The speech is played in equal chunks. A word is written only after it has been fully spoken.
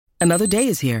Another day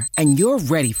is here, and you're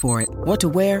ready for it. What to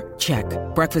wear? Check.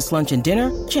 Breakfast, lunch, and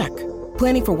dinner? Check.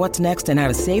 Planning for what's next and how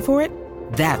to save for it?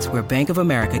 That's where Bank of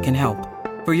America can help.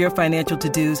 For your financial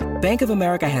to-dos, Bank of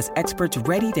America has experts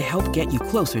ready to help get you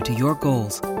closer to your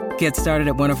goals. Get started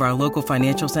at one of our local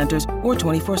financial centers or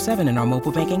 24/7 in our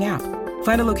mobile banking app.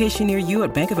 Find a location near you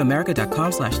at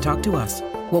bankofamerica.com/talktous.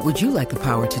 What would you like the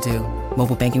power to do?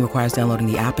 Mobile banking requires downloading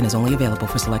the app and is only available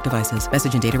for select devices.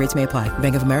 Message and data rates may apply.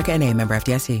 Bank of America N.A., member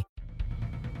FDIC.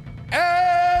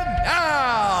 And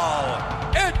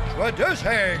now,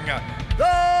 introducing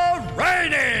the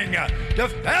reigning,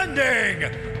 defending,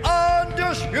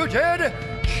 undisputed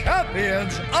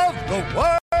champions of the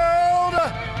world,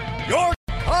 your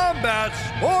combat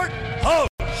sport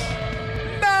hosts,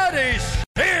 Matty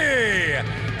C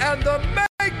and the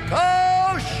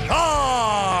Mako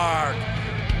Shark.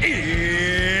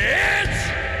 It's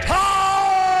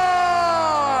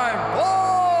time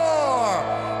for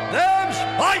them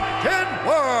fighting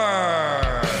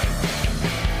words.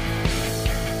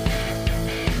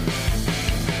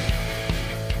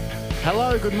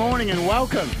 Hello, good morning and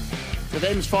welcome to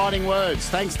Them's Fighting Words.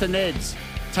 Thanks to Neds.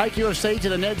 Take UFC to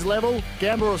the Neds level.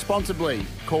 Gamble responsibly.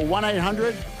 Call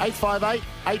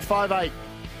 1-800-858-858.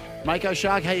 Mako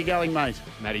Shark, how you going, mate?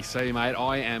 Matty C, mate,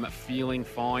 I am feeling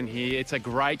fine here. It's a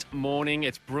great morning.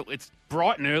 It's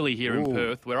bright and early here in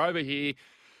Perth. We're over here.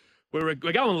 We're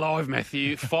going live,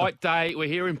 Matthew. Fight day. We're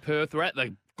here in Perth. We're at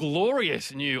the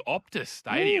glorious new Optus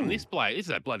Stadium. This is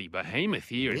a bloody behemoth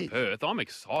here in Perth. I'm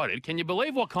excited. Can you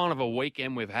believe what kind of a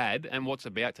weekend we've had and what's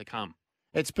about to come?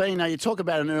 It's been, you talk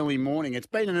about an early morning. It's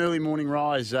been an early morning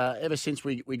rise ever since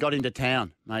we got into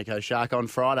town, Mako Shark, on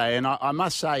Friday. And I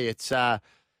must say, it's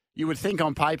you would think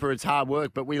on paper it's hard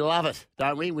work, but we love it,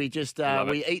 don't we? We just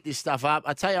we eat this stuff up.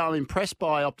 I tell you, I'm impressed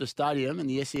by Optus Stadium and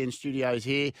the SEN studios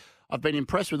here. I've been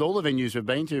impressed with all the venues we've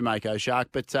been to, Mako Shark,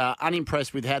 but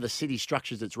unimpressed with how the city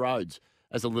structures its roads.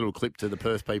 As a little clip to the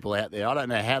Perth people out there. I don't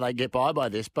know how they get by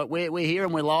this, but we're here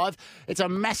and we're live. It's a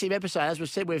massive episode. As we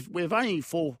said, we've only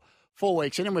four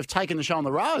weeks in and we've taken the show on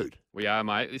the road. We are,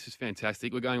 mate. This is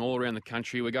fantastic. We're going all around the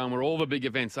country. We're going where all the big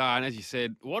events are. And as you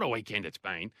said, what a weekend it's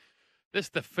been. There's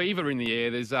the fever in the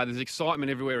air. There's excitement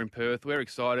everywhere in Perth. We're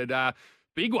excited.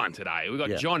 Big one today. We've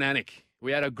got Jon Anik.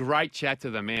 We had a great chat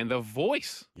to the man, the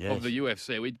voice of the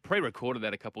UFC. We pre-recorded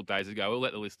that a couple of days ago. We'll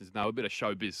let the listeners know a bit of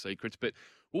showbiz secrets, but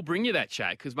we'll bring you that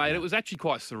chat because, mate, it was actually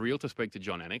quite surreal to speak to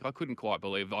Jon Anik. I couldn't quite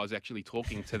believe I was actually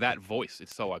talking to that voice.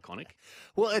 It's so iconic.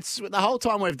 Well, it's the whole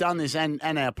time we've done this and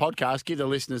our podcast. Give the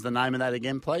listeners the name of that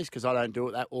again, please, because I don't do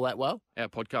it all that well. Our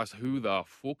podcast, Who the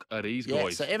Fuck Are These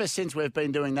Guys? So ever since we've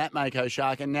been doing that, Mako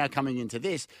Shark, and now coming into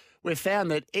this, we've found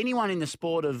that anyone in the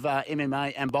sport of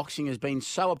MMA and boxing has been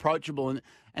so approachable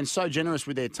and so generous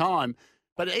with their time.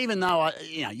 But even though,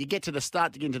 you get to the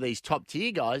start to get into these top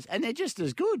tier guys, and they're just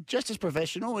as good, just as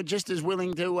professional, and just as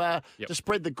willing to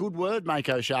spread the good word,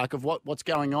 Mako Shark, of what's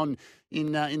going on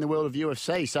in the world of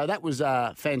UFC. So that was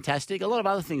fantastic. A lot of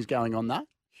other things going on, though.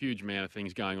 Huge amount of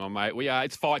things going on, mate.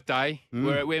 It's fight day.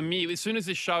 We're as soon as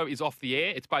this show is off the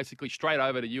air, it's basically straight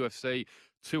over to UFC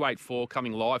 284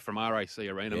 coming live from RAC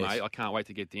Arena, mate. I can't wait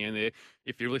to get down there.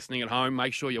 If you're listening at home,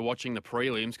 make sure you're watching the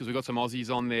prelims because we've got some Aussies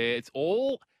on there. It's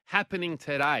all happening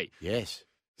today. Yes.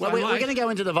 Well, we're going to go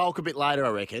into the Volk a bit later, I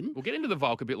reckon. We'll get into the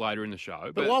Volk a bit later in the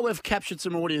show. But while we've captured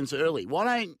some audience early, why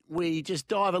don't we just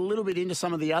dive a little bit into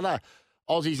some of the other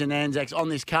Aussies and Anzacs on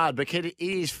this card? Because it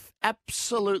is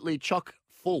absolutely chock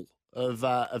full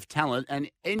of talent. And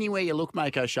anywhere you look,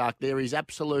 Mako Shark, there is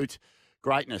absolute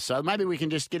greatness. So maybe we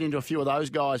can just get into a few of those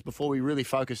guys before we really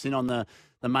focus in on the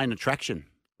main attraction.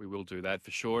 We will do that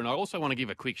for sure. And I also want to give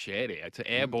a quick shout out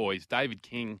to our boys, David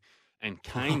King and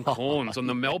Kane Corns on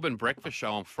the Melbourne Breakfast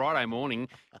Show on Friday morning,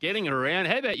 getting around.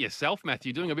 How about yourself,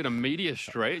 Matthew, doing a bit of Media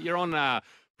Street? You're on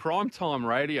primetime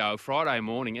radio Friday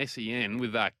morning, SEN,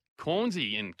 with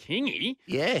Cornsy and Kingy.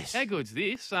 Yes. How good's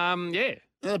this?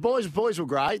 The boys were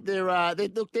great.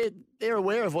 They're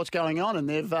aware of what's going on, and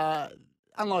they've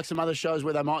unlike some other shows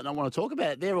where they might not want to talk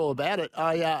about it, they're all about it.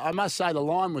 I must say the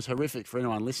line was horrific for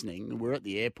anyone listening. We're at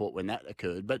the airport when that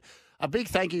occurred, but a big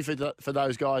thank you for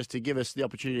those guys to give us the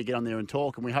opportunity to get on there and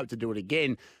talk, and we hope to do it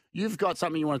again. You've got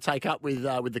something you want to take up with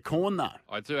the Corn, though.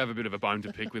 I do have a bit of a bone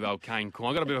to pick with old Kane Corn.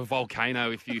 I've got a bit of a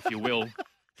volcano, if you will,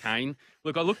 Kane.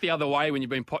 Look, I look the other way when you've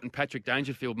been potting Patrick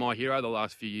Dangerfield, my hero, the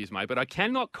last few years, mate, but I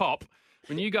cannot cop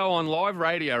when you go on live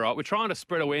radio, right? We're trying to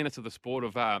spread awareness of the sport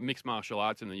of mixed martial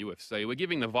arts in the UFC. We're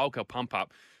giving the Volker pump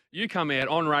up. You come out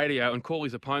on radio and call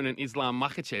his opponent Islam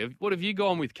Makhachev. What have you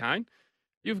gone with, Kane?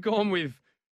 You've gone with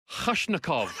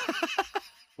Khushnikov.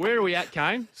 Where are we at,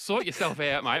 Kane? Sort yourself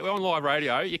out, mate. We're on live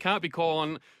radio. You can't be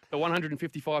calling the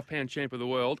 155-pound champ of the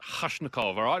world,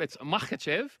 Khushnikov, all right? It's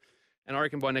Makhachev, and I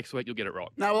reckon by next week you'll get it right.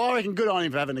 No, well, I reckon good on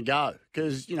him for having a go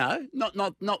because,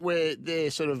 not where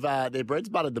they're sort of their bread's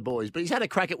buttered, the boys, but he's had a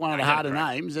crack at one of the harder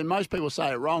names, and most people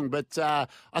say it wrong, but I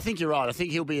think you're right. I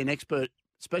think he'll be an expert,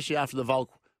 especially after the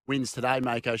Volk wins today,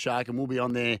 Mako Shark, and we'll be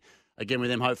on there again with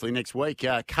them hopefully next week,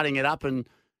 cutting it up and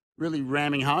really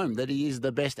ramming home that he is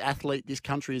the best athlete this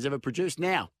country has ever produced.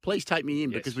 Now, please take me in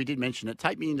because we did mention it.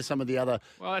 Take me into some of the other...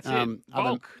 Well, that's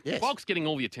it. Volk's getting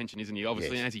all the attention, isn't he?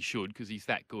 Obviously, and as he should because he's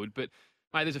that good. But,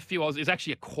 mate, there's a few Aussies. There's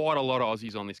actually quite a lot of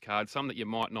Aussies on this card, some that you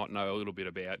might not know a little bit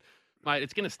about. Mate,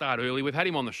 it's going to start early. We've had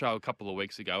him on the show a couple of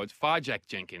weeks ago. It's Farjak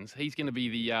Jenkins. He's going to be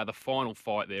the final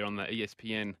fight there on the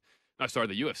ESPN... No, sorry,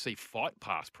 the UFC Fight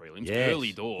Pass prelims,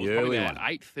 early doors, probably about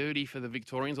 8:30 for the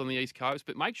Victorians on the East Coast.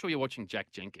 But make sure you're watching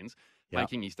Jack Jenkins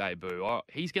making his debut.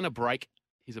 He's going to break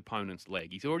his opponent's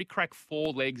leg. He's already cracked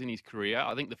 4 legs in his career.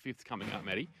 I think the 5th's coming up,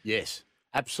 Matty. Yes,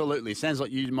 absolutely. Sounds like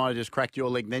you might have just cracked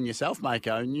your leg then yourself,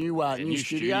 Mako. New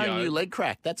studio, new leg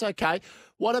crack. That's okay.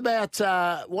 What about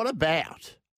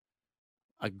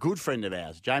a good friend of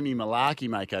ours, Jamie Malarkey,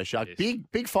 Mako Shark? Yes.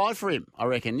 Big fight for him, I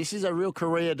reckon. This is a real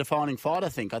career-defining fight, I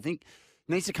think. I think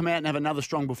needs to come out and have another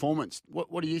strong performance. What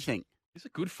do you think? It's a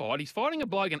good fight. He's fighting a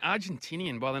bloke, an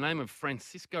Argentinian by the name of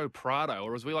Francisco Prado,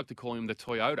 or as we like to call him, the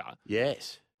Toyota.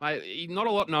 Yes. Mate, not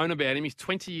a lot known about him. He's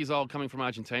 20 years old coming from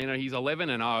Argentina. He's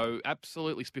 11-0,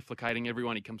 absolutely spifflicating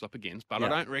everyone he comes up against. But I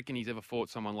don't reckon he's ever fought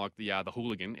someone like the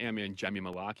hooligan, our man Jamie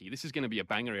Malarkey. This is going to be a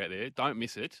banger out there. Don't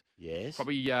miss it. Yes.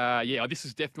 Probably, this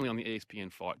is definitely on the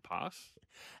ESPN Fight Pass.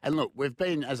 And look, we've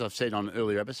been, as I've said on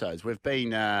earlier episodes, we've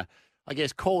been, I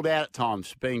guess, called out at times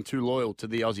for being too loyal to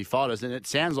the Aussie fighters. And it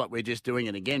sounds like we're just doing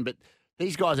it again. But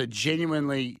these guys are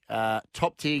genuinely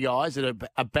top-tier guys that are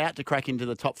about to crack into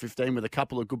the top 15 with a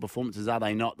couple of good performances, are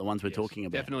they not, the ones we're talking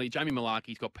about? Definitely. Jamie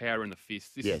Malarkey's got power in the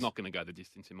fist. This is not going to go the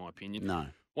distance, in my opinion. No.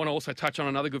 Want to also touch on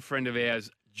another good friend of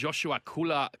ours, Joshua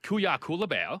Kuya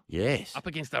Kulabau. Yes. Up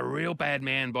against a real bad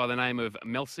man by the name of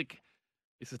Melsik.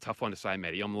 This is a tough one to say,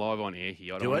 Matty. I'm live on air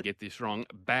here. I don't want to get this wrong.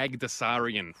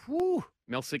 Bagdasarian. Whew.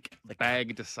 Melsik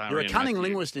Bagdasarian. You're a cunning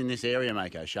linguist in this area,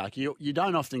 Mako Shark. You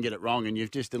don't often get it wrong, and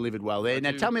you've just delivered well there.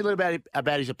 Now, tell me a little bit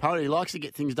about his opponent. He likes to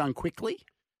get things done quickly.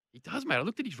 He does, mate. I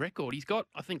looked at his record. He's got,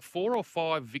 I think, 4 or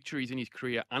 5 victories in his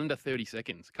career under 30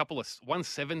 seconds. One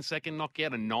 7-second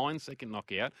knockout, a 9-second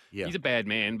knockout. Yeah. He's a bad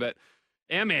man, but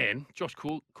our man, Josh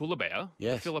Kulabau,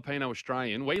 the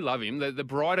Filipino-Australian, we love him. The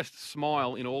brightest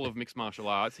smile in all of mixed martial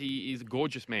arts. He is a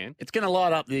gorgeous man. It's going to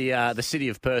light up the city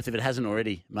of Perth if it hasn't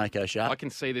already, Mako Shark. I can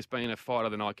see this being a fight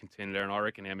of the night contender, and I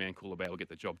reckon our man Kulabau will get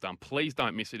the job done. Please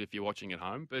don't miss it if you're watching at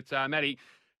home. But, Matty,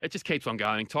 it just keeps on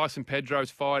going. Tyson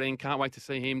Pedro's fighting. Can't wait to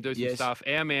see him do some stuff.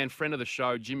 Our man, friend of the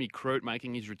show, Jimmy Crute,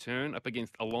 making his return up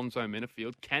against Alonzo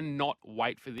Menafield. Cannot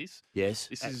wait for this. Yes.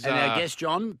 This is, and our guest,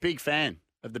 John, big fan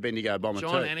of the Bendigo Bomber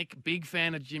John Anik, big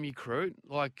fan of Jimmy Crute.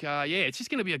 It's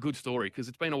just going to be a good story because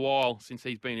it's been a while since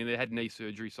he's been in there, had knee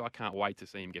surgery, so I can't wait to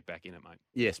see him get back in it, mate.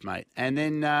 Yes, mate. And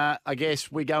then I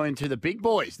guess we go into the big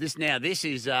boys. This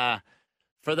is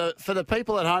for the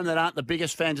people at home that aren't the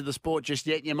biggest fans of the sport just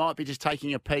yet, you might be just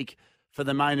taking a peek for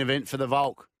the main event for the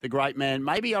Volk, the great man.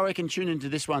 Maybe I reckon tune into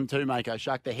this one too, Mako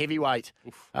Shark, the heavyweight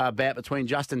bout between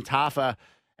Justin Tafa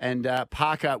and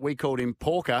Parker. We called him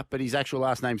Porker, but his actual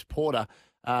last name's Porter.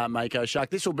 Mako Shark.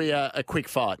 This will be a quick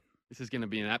fight. This is going to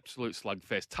be an absolute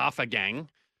slugfest. Tafa gang,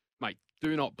 mate,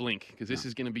 do not blink because this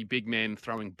is going to be big men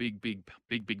throwing big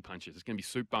punches. It's going to be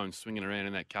soup bones swinging around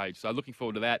in that cage. So looking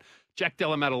forward to that. Jack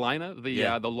Della Maddalena,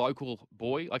 the local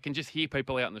boy. I can just hear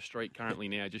people out in the street currently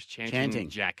now just chanting.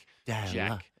 Jack.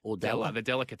 Jack. Or Della. The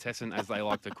delicatessen, as they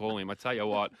like to call him. I tell you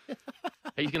what,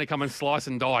 he's going to come and slice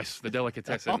and dice the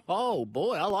delicatessen. Oh,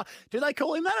 boy. Do they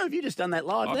call him that, or have you just done that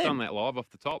live? I've done that live off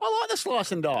the top. I like the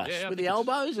slice and dice with the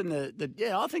elbows and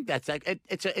I think that's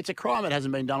it's a crime that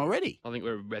hasn't been done already. I think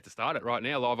we're about to start it right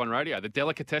now, live on radio. The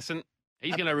delicatessen.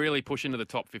 He's going to really push into the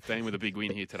top 15 with a big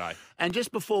win here today. And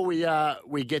just before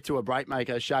we get to a break,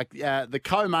 Mako Shark, the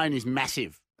co-main is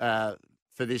massive for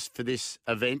this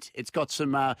event. It's got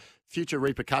some future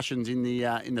repercussions in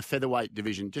the featherweight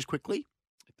division. Just quickly,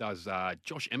 it does.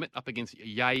 Josh Emmett up against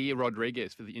Yair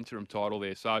Rodriguez for the interim title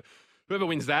there. So whoever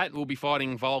wins that will be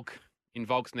fighting Volk in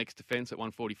Volk's next defence at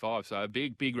 145. So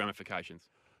big ramifications.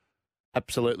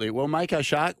 Absolutely. Well, Mako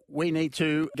Shark, we need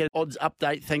to get an odds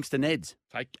update thanks to Neds.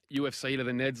 Take UFC to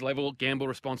the Neds level. Gamble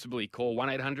responsibly. Call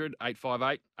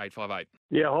 1-800-858-858.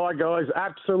 Yeah, hi, guys.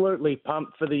 Absolutely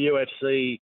pumped for the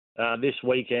UFC this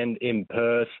weekend in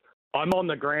Perth. I'm on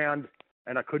the ground,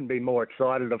 and I couldn't be more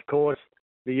excited, of course.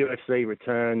 The UFC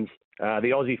returns.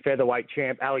 The Aussie featherweight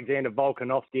champ, Alexander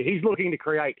Volkanovski. He's looking to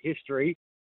create history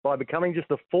by becoming just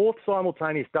the fourth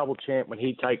simultaneous double champ when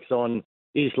he takes on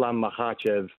Islam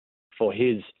Makhachev for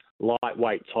his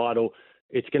lightweight title.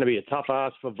 It's going to be a tough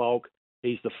ask for Volk.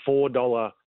 He's the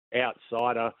 $4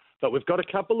 outsider. But we've got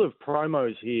a couple of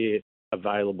promos here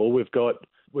available. We've got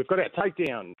our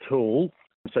takedown tool,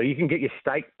 so you can get your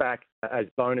stake back as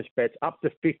bonus bets up to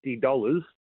 $50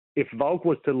 if Volk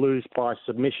was to lose by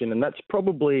submission, and that's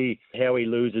probably how he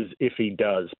loses if he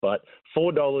does. But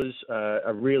 $4,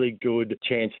 a really good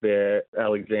chance there,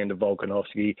 Alexander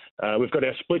Volkanovski. We've got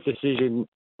our split decision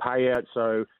payout,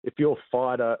 so if your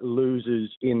fighter loses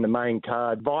in the main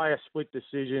card via split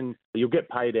decision, you'll get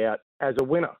paid out as a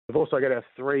winner. We've also got our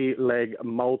 3-leg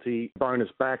multi bonus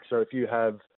back, so if you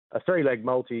have a 3-leg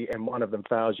multi and one of them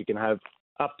fails, you can have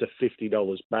up to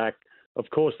 $50 back. Of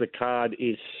course, the card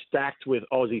is stacked with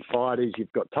Aussie fighters.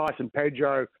 You've got Tyson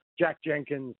Pedro, Jack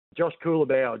Jenkins, Josh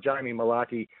Coolabau, Jamie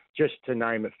Malaki, just to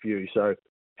name a few. So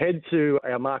head to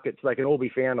our markets. They can all be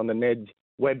found on the Neds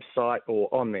website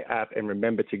or on the app, and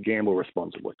remember to gamble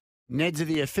responsibly. Neds are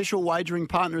the official wagering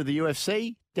partner of the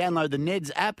UFC. Download the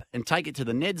Neds app and take it to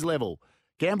the Neds level.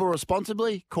 Gamble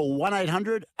responsibly. Call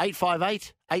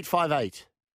 1-800-858-858.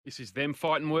 This is Them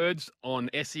Fighting Words on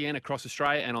SEN across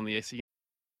Australia and on the SEN.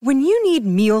 When you need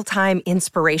mealtime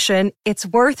inspiration, it's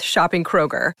worth shopping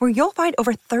Kroger, where you'll find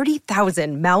over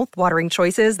 30,000 mouth-watering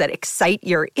choices that excite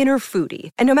your inner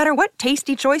foodie. And no matter what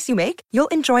tasty choice you make, you'll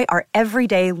enjoy our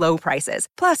everyday low prices,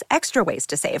 plus extra ways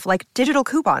to save, like digital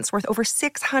coupons worth over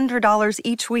 $600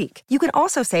 each week. You can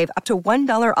also save up to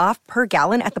 $1 off per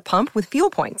gallon at the pump with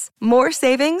fuel points. More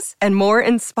savings and more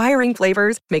inspiring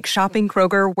flavors make shopping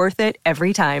Kroger worth it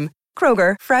every time.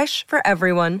 Kroger, fresh for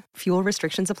everyone. Fuel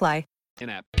restrictions apply.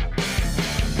 App.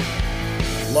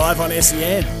 Live on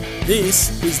SEN,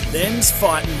 this is Them's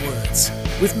Fighting Words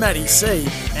with Matty C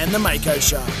and the Mako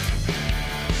Shark.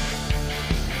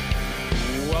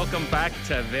 Welcome back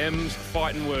to Them's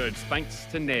Fighting Words. Thanks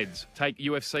to Neds. Take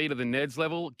UFC to the Neds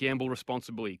level. Gamble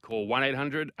responsibly. Call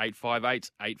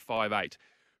 1-800-858-858.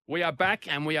 We are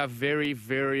back, and we are very,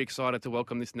 very excited to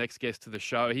welcome this next guest to the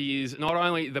show. He is not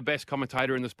only the best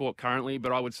commentator in the sport currently,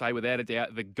 but I would say without a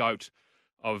doubt the GOAT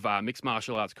of mixed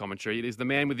martial arts commentary. It is the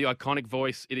man with the iconic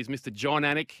voice. It is Mr. Jon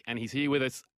Anik, and he's here with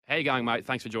us. How you going, mate?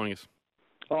 Thanks for joining us.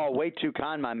 Oh, way too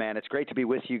kind, my man. It's great to be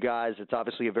with you guys. It's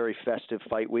obviously a very festive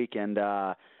fight week, and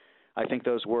I think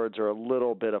those words are a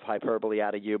little bit of hyperbole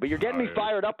out of you. But you're getting me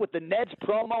fired up with the Neds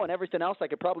promo and everything else. I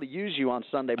could probably use you on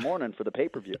Sunday morning for the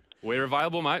pay-per-view. We're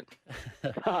available, mate.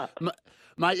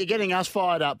 Mate, you're getting us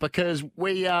fired up because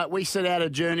we set out a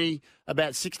journey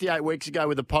about 68 weeks ago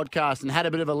with a podcast and had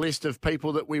a bit of a list of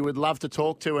people that we would love to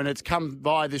talk to, and it's come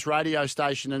via this radio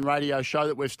station and radio show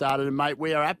that we've started. And, mate,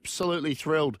 we are absolutely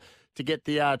thrilled to get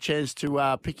the chance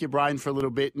to pick your brain for a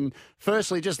little bit. And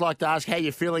firstly, just like to ask how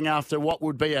you're feeling after what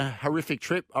would be a horrific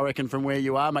trip, I reckon, from where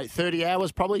you are, mate. 30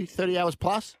 hours probably, 30 hours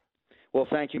plus? Well,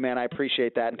 thank you, man. I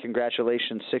appreciate that, and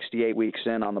congratulations, 68 weeks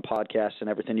in on the podcast and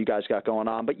everything you guys got going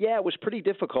on. But, yeah, it was pretty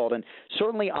difficult, and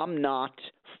certainly I'm not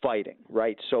fighting,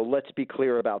 right? So let's be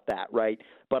clear about that, right?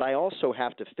 But I also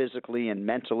have to physically and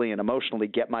mentally and emotionally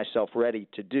get myself ready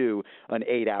to do an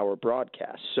 8-hour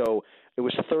broadcast. So it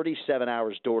was 37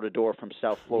 hours door-to-door from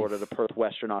South Florida to Perth,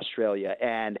 Western Australia.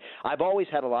 And I've always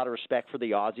had a lot of respect for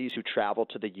the Aussies who travel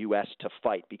to the U.S. to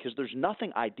fight because there's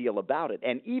nothing ideal about it.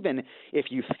 And even if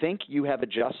you think you have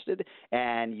adjusted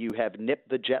and you have nipped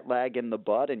the jet lag in the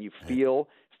bud and you feel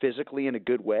physically in a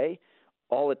good way,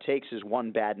 all it takes is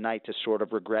one bad night to sort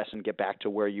of regress and get back to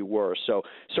where you were. So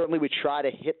certainly we try to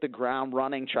hit the ground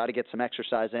running, try to get some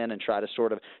exercise in, and try to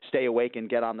sort of stay awake and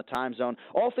get on the time zone.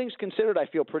 All things considered, I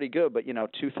feel pretty good, but,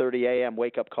 2:30 a.m.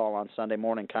 wake-up call on Sunday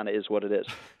morning kind of is what it is.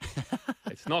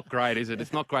 It's not great, is it?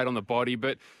 It's not great on the body,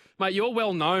 but, mate, you're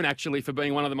well known, actually, for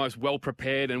being one of the most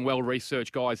well-prepared and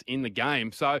well-researched guys in the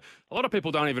game. So a lot of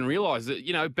people don't even realise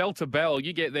that, bell to bell,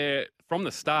 you get there from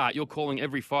the start. You're calling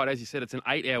every fight. As you said, it's an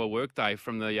 8-hour workday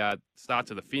from the start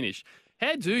to the finish.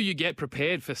 How do you get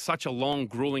prepared for such a long,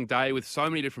 grueling day with so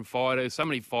many different fighters, so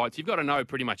many fights? You've got to know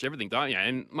pretty much everything, don't you?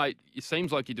 And, mate, it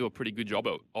seems like you do a pretty good job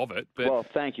of it. But... Well,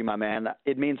 thank you, my man.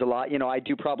 It means a lot. I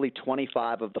do probably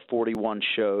 25 of the 41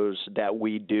 shows that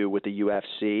we do with the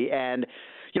UFC. And,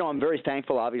 I'm very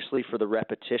thankful, obviously, for the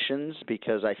repetitions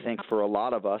because I think for a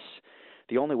lot of us,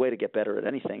 the only way to get better at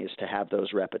anything is to have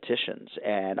those repetitions.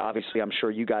 And obviously, I'm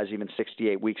sure you guys, even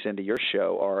 68 weeks into your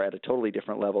show, are at a totally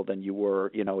different level than you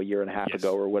were, a year and a half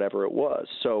ago or whatever it was.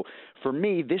 So for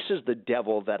me, this is the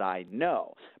devil that I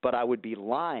know. But I would be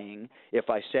lying if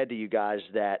I said to you guys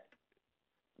that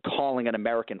calling an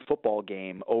American football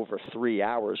game over 3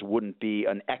 hours wouldn't be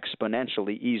an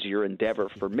exponentially easier endeavor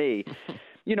for me.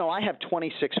 I have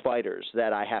 26 fighters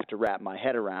that I have to wrap my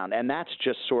head around, and that's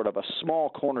just sort of a small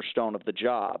cornerstone of the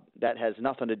job that has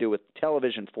nothing to do with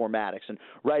television formatics and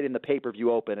writing the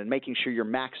pay-per-view open and making sure you're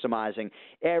maximizing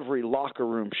every locker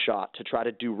room shot to try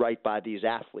to do right by these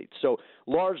athletes. So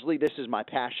largely this is my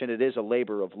passion. It is a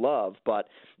labor of love, but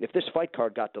if this fight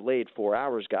card got delayed 4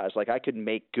 hours, guys, I could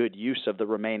make good use of the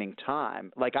remaining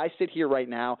time. I sit here right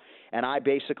now, and I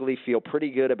basically feel pretty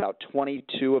good about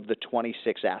 22 of the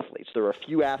 26 athletes. There are a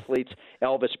few athletes,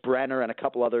 Elvis Brenner and a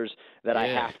couple others, that I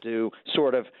have to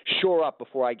sort of shore up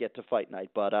before I get to fight night.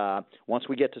 But once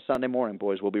we get to Sunday morning,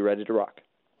 boys, we'll be ready to rock.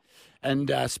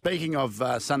 And speaking of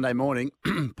Sunday morning,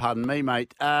 pardon me,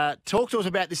 mate, talk to us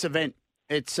about this event.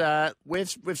 It's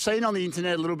we've seen on the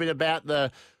internet a little bit about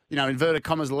the, inverted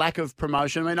commas, lack of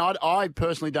promotion. I mean, I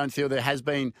personally don't feel there has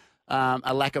been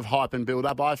a lack of hype and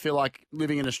build-up. I feel like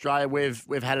living in Australia,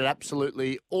 we've had it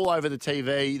absolutely all over the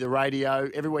TV, the radio,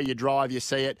 everywhere you drive, you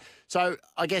see it. So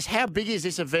I guess how big is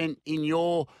this event in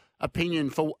your opinion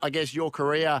for, I guess, your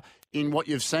career in what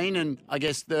you've seen? And I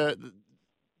guess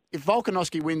if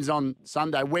Volkanovski wins on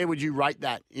Sunday, where would you rate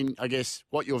that in, I guess,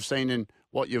 what you've seen and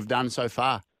what you've done so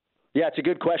far? Yeah, it's a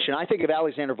good question. I think if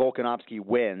Alexander Volkanovski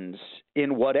wins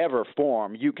in whatever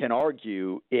form, you can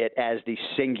argue it as the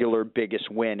singular biggest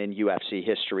win in UFC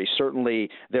history. Certainly,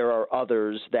 there are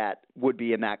others that would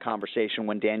be in that conversation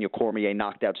when Daniel Cormier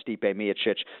knocked out Stipe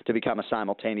Miocic to become a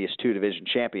simultaneous two-division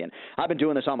champion. I've been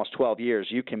doing this almost 12 years.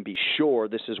 You can be sure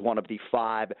this is one of the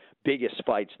 5 biggest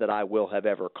fights that I will have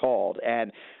ever called.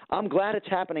 And I'm glad it's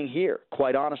happening here,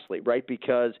 quite honestly, right?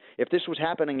 Because if this was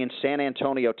happening in San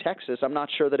Antonio, Texas, I'm not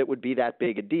sure that it would be that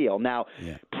big a deal. Now,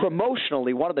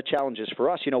 promotionally, one of the challenges for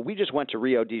us, we just went to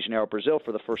Rio de Janeiro, Brazil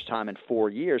for the first time in 4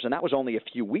 years, and that was only a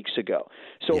few weeks ago.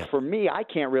 So for me, I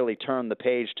can't really turn the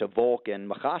page to Volk and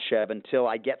Makhachev until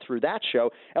I get through that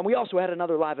show. And we also had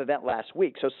another live event last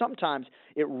week. So sometimes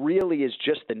it really is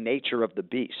just the nature of the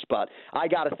beast. But I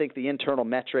got to think the internal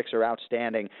metrics are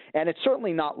outstanding. And it's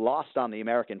certainly not lost on the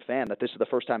American fan that this is the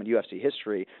first time in UFC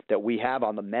history that we have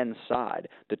on the men's side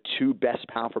the 2 best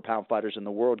pound-for-pound fighters in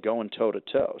the world going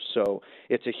toe-to-toe. So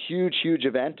it's a huge, huge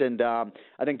event. And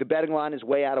I think the betting line is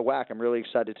way out of whack. I'm really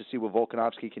excited to see what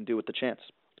Volkanovski can do with the chance.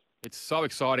 It's so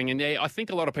exciting, and I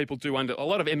think a lot of people a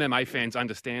lot of MMA fans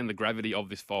understand the gravity of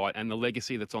this fight and the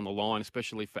legacy that's on the line,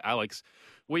 especially for Alex.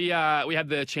 We had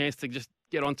the chance to just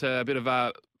get onto a bit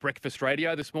of breakfast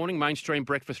radio this morning, mainstream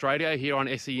breakfast radio here on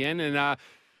SEN, and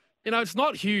it's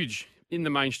not huge in the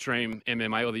mainstream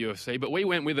MMA or the UFC, but we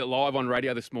went with it live on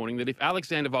radio this morning that if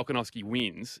Alexander Volkanovski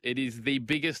wins, it is the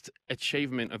biggest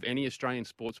achievement of any Australian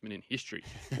sportsman in history.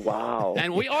 Wow.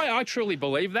 And I truly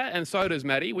believe that, and so does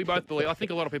Matty. We both believe, I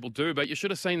think a lot of people do, but you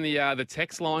should have seen the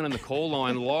text line and the call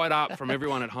line light up from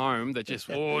everyone at home that just,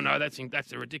 oh, no, that's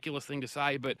a ridiculous thing to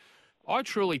say. But I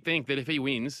truly think that if he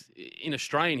wins, in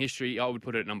Australian history, I would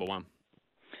put it at number 1.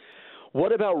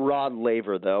 What about Rod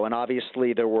Laver, though? And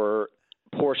obviously there were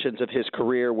portions of his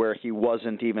career where he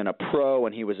wasn't even a pro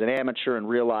and he was an amateur and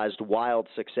realized wild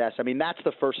success. I mean, that's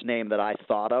the first name that I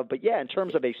thought of. But, yeah, in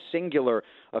terms of a singular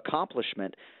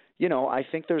accomplishment, I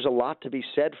think there's a lot to be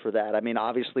said for that. I mean,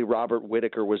 obviously Robert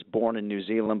Whittaker was born in New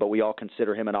Zealand, but we all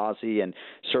consider him an Aussie, and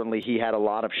certainly he had a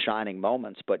lot of shining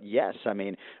moments. But, yes, I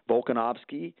mean,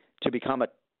 Volkanovski to become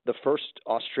the first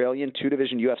Australian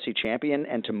two-division UFC champion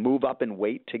and to move up in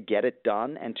weight to get it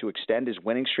done and to extend his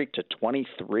winning streak to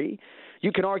 23,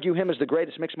 you can argue him as the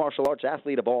greatest mixed martial arts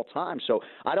athlete of all time. So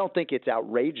I don't think it's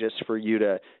outrageous for you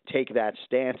to take that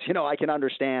stance. I can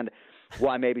understand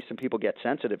why maybe some people get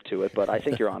sensitive to it, but I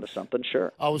think you're onto something,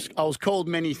 sure. I was called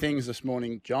many things this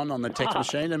morning, John, on the text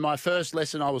machine, and my first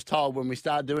lesson I was told when we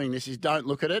started doing this is don't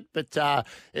look at it, but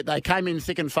they came in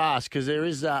thick and fast because there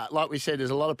is, like we said, there's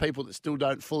a lot of people that still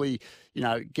don't fully,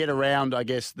 get around, I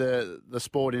guess, the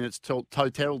sport in its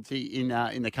totality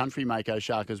in the country, Mako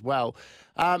Shark, as well.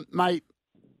 Mate,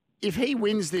 if he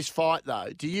wins this fight, though,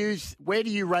 where do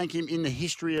you rank him in the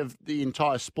history of the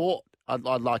entire sport?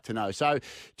 I'd like to know. So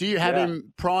do you have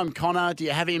him prime Conor? Do you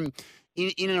have him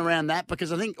in and around that?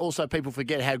 Because I think also people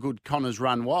forget how good Conor's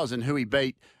run was and who he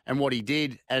beat and what he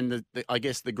did and, I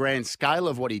guess, the grand scale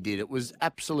of what he did. It was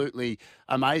absolutely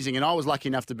amazing. And I was lucky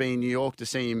enough to be in New York to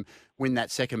see him win that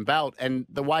second belt. And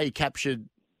the way he captured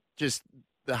just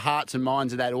the hearts and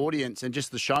minds of that audience and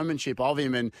just the showmanship of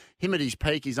him and him at his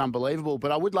peak is unbelievable.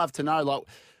 But I would love to know,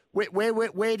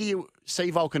 where do you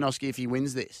see Volkanovski if he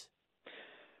wins this?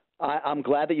 I'm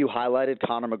glad that you highlighted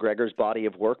Conor McGregor's body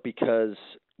of work because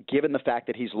given the fact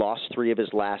that he's lost 3 of his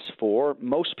last 4,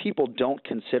 most people don't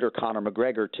consider Conor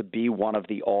McGregor to be one of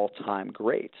the all-time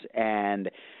greats.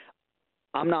 And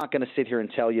I'm not going to sit here and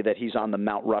tell you that he's on the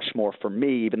Mount Rushmore for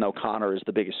me, even though Conor is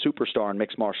the biggest superstar in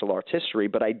mixed martial arts history.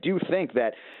 But I do think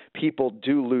that people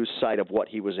do lose sight of what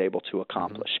he was able to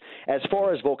accomplish. As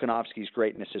far as Volkanovski's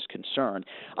greatness is concerned,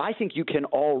 I think you can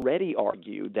already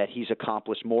argue that he's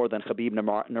accomplished more than Khabib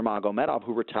Nurmagomedov,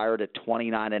 who retired at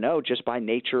 29-0 just by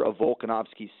nature of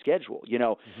Volkanovski's schedule. You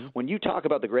know, when you talk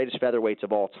about the greatest featherweights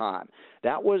of all time,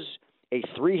 that was a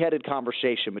three-headed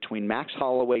conversation between Max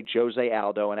Holloway, Jose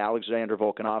Aldo, and Alexander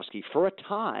Volkanovski for a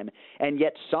time, and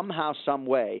yet somehow, some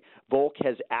way, Volk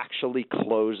has actually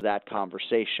closed that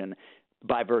conversation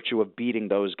by virtue of beating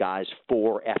those guys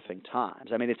 4 effing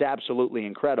times. I mean, it's absolutely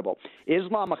incredible.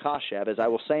 Islam Makhachev, as I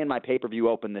will say in my pay-per-view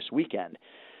open this weekend,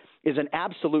 is an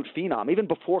absolute phenom. Even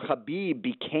before Khabib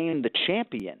became the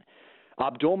champion,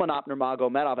 Abdulmanap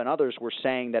Nurmagomedov and others were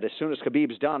saying that as soon as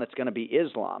Khabib's done, it's going to be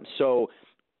Islam. So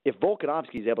if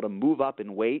Volkanovski is able to move up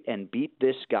in weight and beat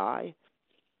this guy,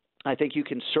 I think you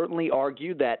can certainly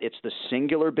argue that it's the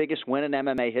singular biggest win in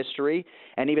MMA history.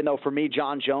 And even though for me,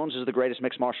 John Jones is the greatest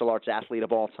mixed martial arts athlete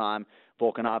of all time,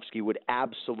 Volkanovski would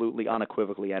absolutely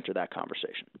unequivocally enter that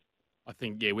conversation. I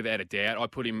think, yeah, without a doubt, I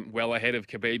put him well ahead of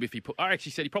Khabib. I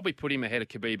actually said he probably put him ahead of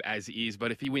Khabib as is,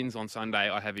 but if he wins on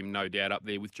Sunday, I have him no doubt up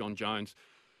there with John Jones.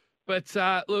 But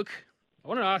look, I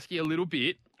want to ask you a little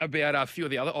bit about a few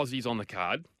of the other Aussies on the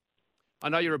card. I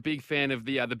know you're a big fan of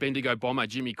the Bendigo bomber,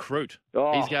 Jimmy Crute.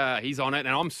 Oh. He's on it,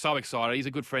 and I'm so excited. He's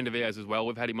a good friend of ours as well.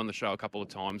 We've had him on the show a couple of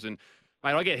times. And,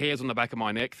 mate, I get hairs on the back of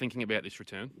my neck thinking about this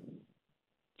return.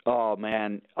 Oh,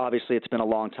 man, obviously it's been a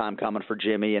long time coming for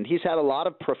Jimmy, and he's had a lot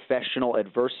of professional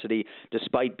adversity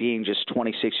despite being just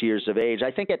 26 years of age. I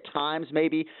think at times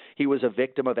maybe he was a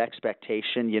victim of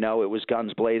expectation. You know, it was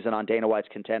guns blazing on Dana White's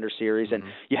Contender Series, and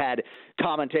you had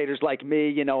commentators like me,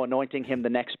 you know, anointing him the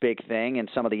next big thing, and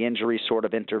some of the injuries sort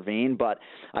of intervened. But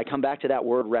I come back to that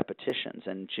word repetitions,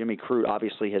 and Jimmy Crute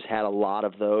obviously has had a lot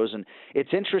of those. And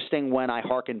it's interesting when I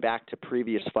hearken back to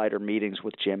previous fighter meetings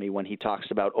with Jimmy when he talks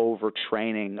about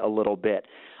overtraining a little bit.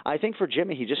 I think for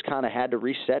Jimmy, he just kind of had to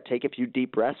reset, take a few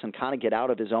deep breaths, and kind of get out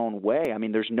of his own way. I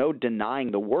mean, there's no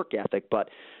denying the work ethic, but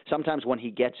sometimes when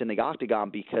he gets in the octagon,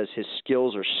 because his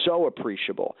skills are so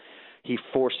appreciable, he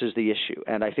forces the issue.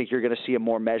 And I think you're going to see a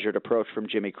more measured approach from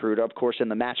Jimmy Crute. Of course, in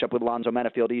the matchup with Alonzo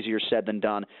Menifield, easier said than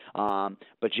done.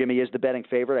 But Jimmy is the betting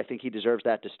favorite. I think he deserves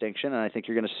that distinction, and I think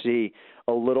you're going to see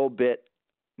a little bit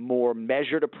more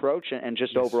measured approach and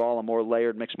just overall a more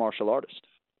layered mixed martial artist.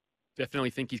 Definitely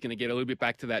think he's going to get a little bit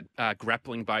back to that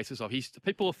grappling basis.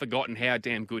 People have forgotten how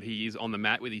damn good he is on the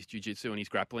mat with his jiu-jitsu and his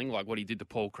grappling, like what he did to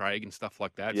Paul Craig and stuff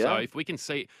like that. Yeah. So if we can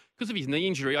see, because of his knee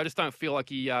injury, I just don't feel like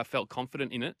he felt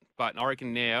confident in it. But I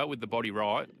reckon now, with the body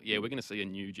right, yeah, we're going to see a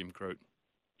new Jim Crute.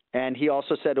 And he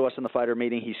also said to us in the fighter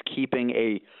meeting he's keeping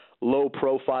a low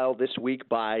profile this week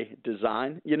by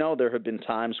design. You know, there have been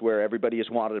times where everybody has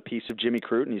wanted a piece of Jimmy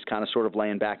Crute, and he's kind of sort of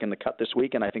laying back in the cut this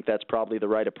week, and I think that's probably the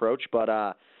right approach.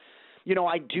 But, you know,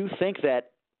 I do think that,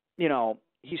 you know,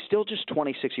 he's still just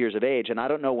 26 years of age, and I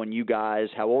don't know when you guys,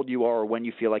 how old you are or when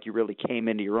you feel like you really came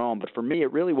into your own, but for me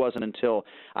it really wasn't until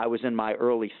I was in my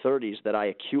early 30s that I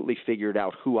acutely figured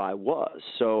out who I was.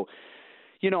 So,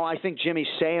 you know, I think Jimmy's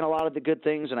saying a lot of the good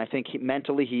things, and I think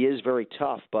mentally he is very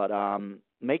tough, but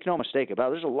make no mistake about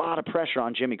it, there's a lot of pressure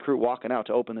on Jimmy Crute walking out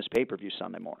to open this pay-per-view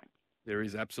Sunday morning. There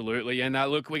is, absolutely. And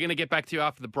look, we're going to get back to you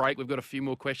after the break. We've got a few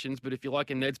more questions, but if you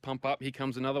like a Neds pump up, here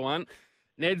comes another one.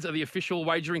 Neds are the official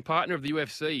wagering partner of the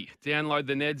UFC. Download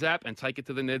the Neds app and take it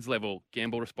to the Neds level.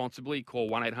 Gamble responsibly.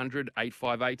 Call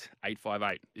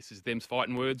 1-800-858-858. This is Them's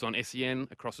Fighting Words on SEN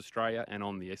across Australia and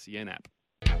on the SEN app.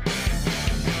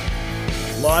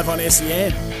 Live on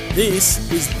SEN,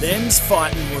 this is Them's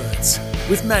Fighting Words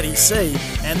with Matty C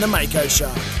and the Mako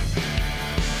Shark.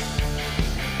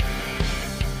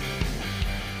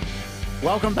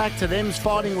 Welcome back to Them's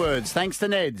Fighting Words. Thanks to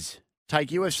Neds. Take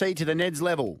UFC to the Neds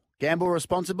level. Gamble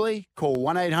responsibly. Call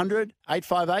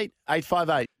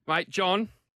 1-800-858-858. Mate, John,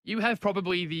 you have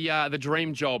probably the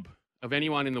dream job of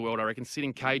anyone in the world, I reckon,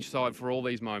 sitting cage side for all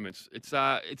these moments. It's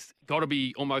got to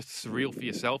be almost surreal for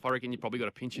yourself. I reckon you've probably got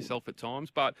to pinch yourself at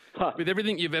times. But with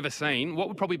everything you've ever seen, what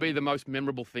would probably be the most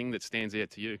memorable thing that stands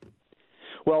out to you?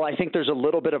 Well, I think there's a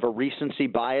little bit of a recency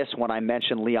bias when I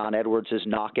mention Leon Edwards'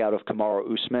 knockout of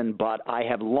Kamaru Usman, but I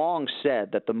have long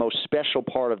said that the most special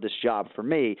part of this job for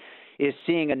me is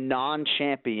seeing a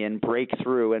non-champion break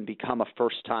through and become a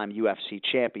first-time UFC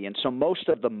champion. So most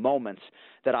of the moments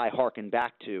that I hearken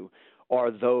back to are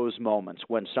those moments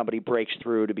when somebody breaks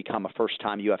through to become a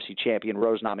first-time UFC champion.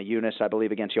 Rose Namajunas, I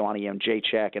believe, against Joanna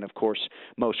Jędrzejczyk, and, of course,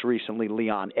 most recently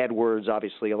Leon Edwards,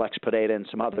 obviously Alex Pereira and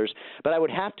some others. But I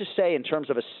would have to say, in terms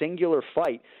of a singular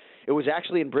fight, it was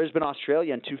actually in Brisbane,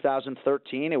 Australia in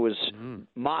 2013. It was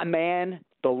my man,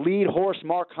 the lead horse,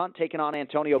 Mark Hunt, taking on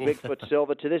Antonio Bigfoot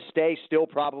Silva. To this day, still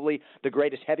probably the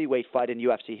greatest heavyweight fight in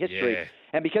UFC history. Yeah.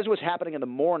 And because it was happening in the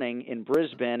morning in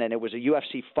Brisbane and it was a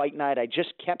UFC fight night, I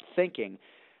just kept thinking,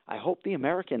 I hope the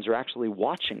Americans are actually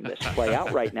watching this play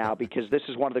out right now, because this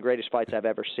is one of the greatest fights I've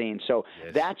ever seen. So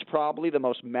that's probably the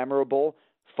most memorable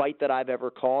fight that I've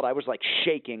ever called. I was like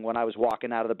shaking when I was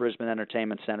walking out of the Brisbane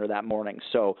Entertainment Center that morning.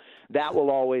 So that will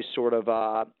always sort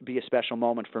of be a special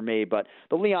moment for me. But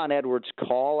the Leon Edwards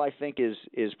call, I think,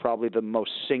 is probably the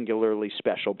most singularly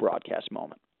special broadcast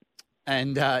moment.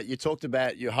 And you talked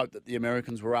about you hope that the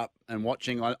Americans were up and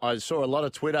watching. I saw a lot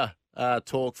of Twitter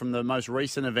talk from the most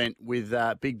recent event with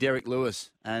Big Derek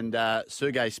Lewis and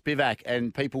Sergey Spivak,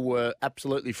 and people were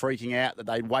absolutely freaking out that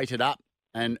they'd waited up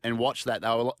and watched that.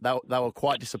 They were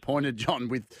quite disappointed, John,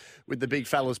 with the big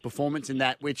fella's performance in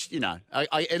that, which, you know,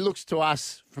 it looks to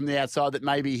us from the outside that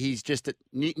maybe he's just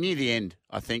near the end,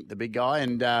 I think, the big guy.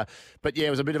 And but, yeah, it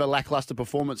was a bit of a lackluster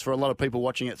performance for a lot of people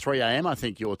watching at 3 a.m., I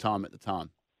think, your time at the time.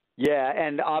 Yeah,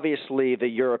 and obviously the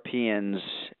Europeans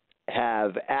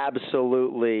have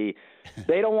absolutely –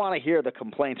 they don't want to hear the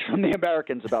complaints from the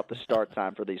Americans about the start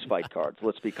time for these fight cards.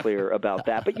 Let's be clear about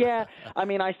that. But, yeah, I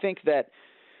mean, I think that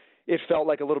it felt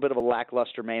like a little bit of a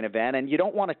lackluster main event, and you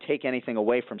don't want to take anything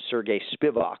away from Sergey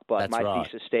Spivak, but That's my right.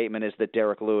 thesis statement is that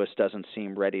Derek Lewis doesn't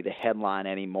seem ready to headline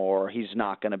anymore. He's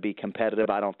not going to be competitive,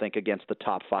 I don't think, against the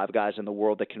top 5 guys in the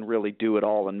world that can really do it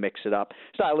all and mix it up.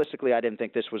 Stylistically, I didn't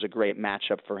think this was a great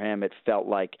matchup for him. It felt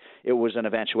like it was an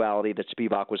eventuality that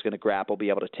Spivak was going to grapple, be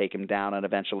able to take him down, and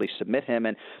eventually submit him.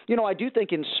 And, you know, I do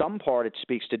think in some part it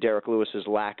speaks to Derek Lewis's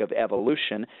lack of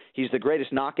evolution. He's the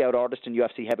greatest knockout artist in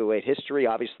UFC heavyweight history.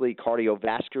 Obviously,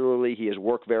 cardiovascularly, he has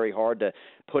worked very hard to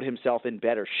put himself in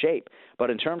better shape. But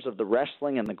in terms of the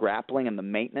wrestling and the grappling and the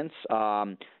maintenance,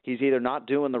 he's either not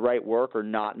doing the right work or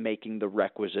not making the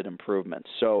requisite improvements.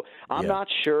 So I'm not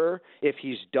sure if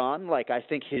he's done. Like, I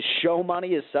think his show money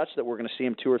is such that we're going to see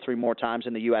him 2 or 3 more times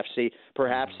in the UFC,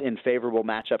 perhaps in favorable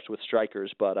matchups with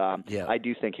strikers. But I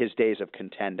do think his days of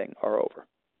contending are over.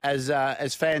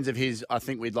 As fans of his, I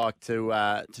think we'd like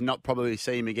to not probably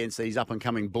see him against these up and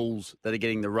coming bulls that are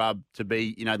getting the rub to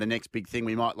be, you know, the next big thing.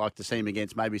 We might like to see him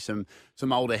against maybe some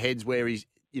older heads where he's,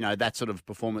 you know, that sort of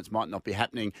performance might not be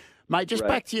happening. Mate, just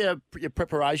back to your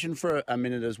preparation for a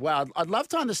minute as well. I'd love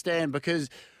to understand, because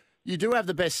you do have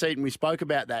the best seat, and we spoke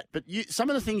about that. But some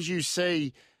of the things you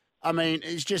see, I mean,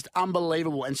 is just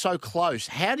unbelievable and so close.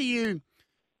 How do you,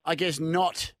 I guess,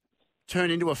 not turn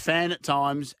into a fan at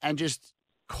times and just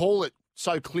call it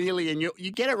so clearly, and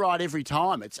you get it right every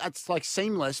time? It's like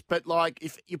seamless, but like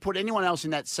if you put anyone else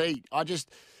in that seat, I just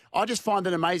find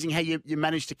it amazing how you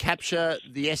manage to capture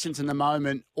the essence in the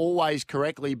moment always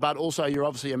correctly, but also you're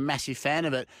obviously a massive fan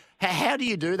of it. How do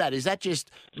you do that? Is that just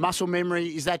muscle memory?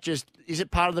 Is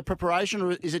it part of the preparation,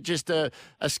 or is it just a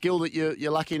skill that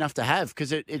you're lucky enough to have?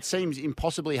 Because it seems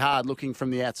impossibly hard looking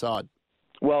from the outside.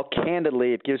 Well,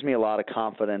 candidly, it gives me a lot of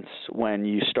confidence when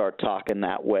you start talking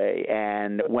that way.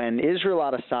 And when Israel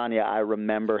Adesanya, I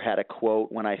remember, had a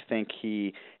quote when I think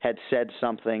he had said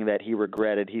something that he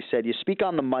regretted. He said, "You speak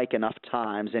on the mic enough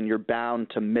times and you're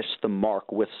bound to miss the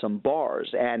mark with some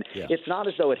bars." And it's not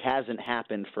as though it hasn't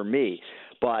happened for me,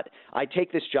 but I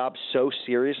take this job so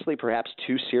seriously, perhaps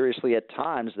too seriously at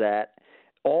times, that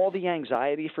all the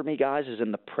anxiety for me, guys, is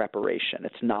in the preparation.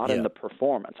 It's not in the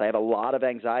performance. I have a lot of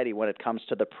anxiety when it comes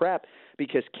to the prep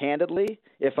because, candidly,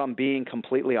 if I'm being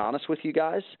completely honest with you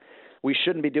guys, we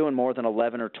shouldn't be doing more than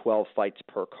 11 or 12 fights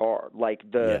per card. Like,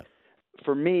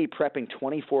 for me, prepping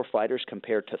 24 fighters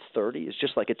compared to 30 is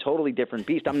just like a totally different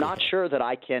beast. I'm not sure that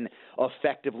I can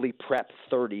effectively prep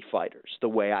 30 fighters the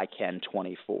way I can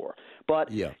 24. But,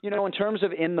 you know, in terms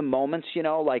of in the moments, you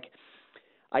know, like,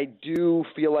 I do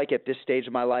feel like at this stage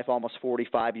of my life, almost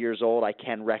 45 years old, I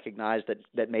can recognize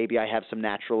that maybe I have some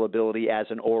natural ability as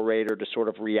an orator to sort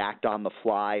of react on the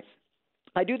fly.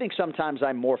 I do think sometimes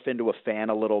I morph into a fan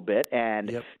a little bit,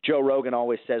 and Joe Rogan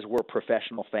always says we're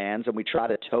professional fans, and we try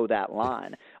to toe that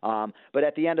line. But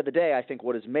at the end of the day, I think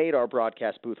what has made our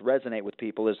broadcast booth resonate with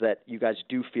people is that you guys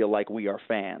do feel like we are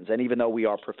fans. And even though we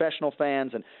are professional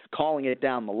fans and calling it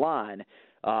down the line,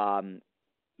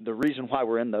 the reason why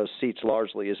we're in those seats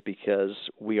largely is because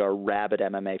we are rabid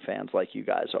MMA fans like you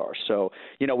guys are. So,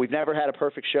 you know, we've never had a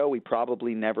perfect show. We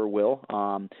probably never will.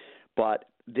 But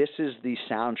this is the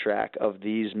soundtrack of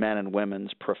these men and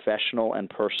women's professional and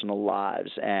personal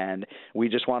lives. And we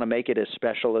just want to make it as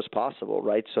special as possible,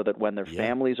 right? So that when their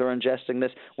families are ingesting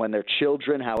this, when their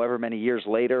children, however many years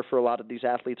later for a lot of these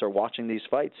athletes, are watching these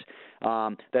fights,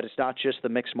 that it's not just the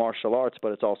mixed martial arts,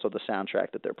 but it's also the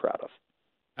soundtrack that they're proud of.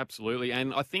 Absolutely.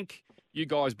 And I think you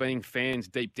guys being fans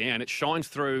deep down, it shines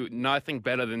through nothing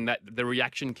better than that the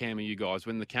reaction cam of you guys.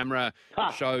 When the camera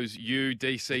shows you,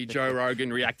 DC, Joe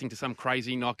Rogan reacting to some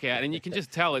crazy knockout, and you can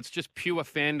just tell it's just pure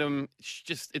fandom.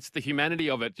 It's the humanity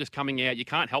of it just coming out. You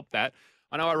can't help that.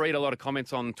 I know I read a lot of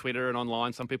comments on Twitter and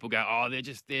online. Some people go, oh,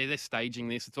 they're staging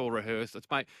this. It's all rehearsed.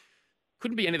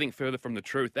 Couldn't be anything further from the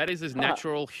truth. That is as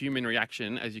natural human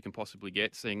reaction as you can possibly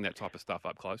get, seeing that type of stuff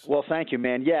up close. Well, thank you,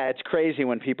 man. Yeah, it's crazy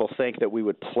when people think that we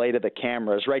would play to the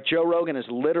cameras, right? Joe Rogan is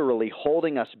literally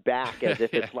holding us back as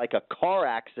if it's like a car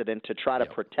accident to try to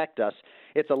protect us.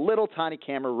 It's a little tiny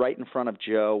camera right in front of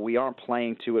Joe. We aren't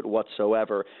playing to it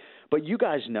whatsoever. But you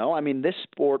guys know, I mean, this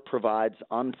sport provides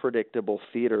unpredictable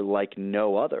theater like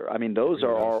no other. I mean, those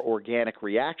are our organic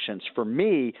reactions. For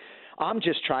me, I'm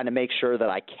just trying to make sure that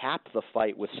I cap the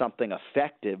fight with something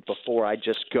effective before I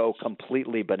just go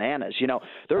completely bananas. You know,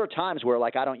 there are times where,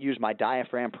 like, I don't use my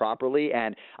diaphragm properly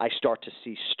and I start to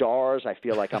see stars. I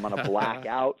feel like I'm going to black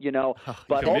out, you know.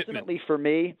 But ultimately for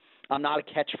me, I'm not a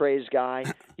catchphrase guy.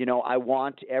 You know, I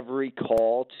want every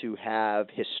call to have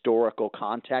historical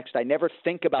context. I never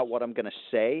think about what I'm going to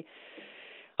say.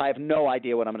 I have no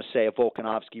idea what I'm going to say if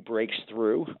Volkanovski breaks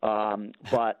through,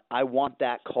 but I want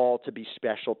that call to be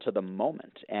special to the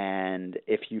moment. And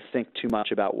if you think too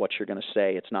much about what you're going to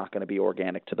say, it's not going to be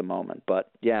organic to the moment. But,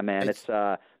 yeah, man, it's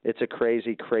a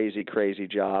crazy, crazy, crazy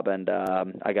job, and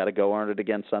I got to go earn it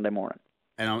again Sunday morning.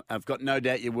 And I've got no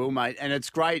doubt you will, mate. And it's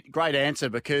great answer,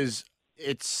 because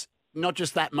it's not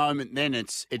just that moment then,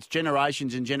 it's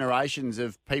generations and generations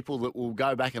of people that will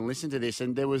go back and listen to this.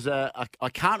 And there was I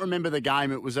can't remember the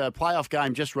game. It was a playoff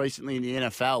game just recently in the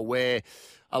NFL where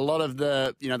a lot of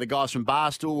the guys from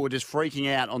Barstool were just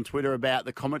freaking out on Twitter about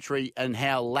the commentary and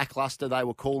how lackluster they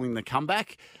were calling the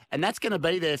comeback. And that's going to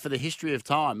be there for the history of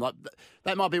time. Like,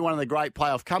 that might be one of the great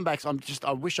playoff comebacks.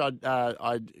 I wish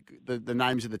the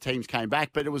names of the teams came back,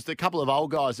 but it was a couple of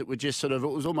old guys that were just sort of, it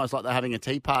was almost like they're having a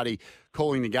tea party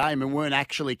calling the game and weren't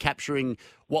actually capturing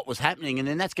what was happening. And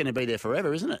then that's going to be there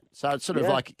forever, isn't it? So it's sort of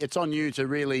like, it's on you to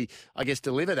really, I guess,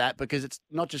 deliver that, because it's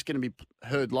not just going to be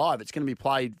heard live. It's going to be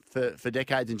played for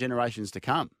decades and generations to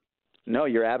come. No,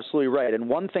 you're absolutely right. And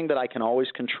one thing that I can always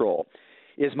control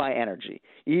is my energy.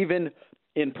 Even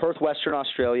in Perth, Western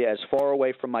Australia, as far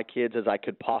away from my kids as I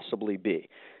could possibly be.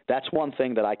 That's one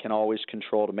thing that I can always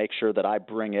control to make sure that I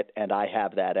bring it and I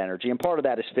have that energy. And part of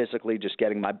that is physically just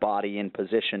getting my body in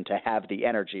position to have the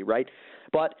energy, right?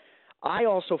 But I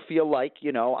also feel like,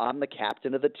 you know, I'm the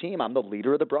captain of the team. I'm the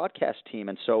leader of the broadcast team.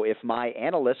 And so if my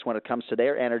analysts, when it comes to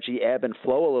their energy, ebb and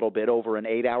flow a little bit over an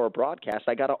 8-hour broadcast,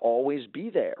 I got to always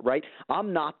be there, right?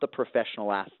 I'm not the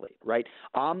professional athlete, right?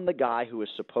 I'm the guy who is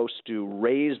supposed to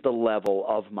raise the level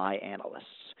of my analysts.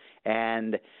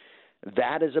 And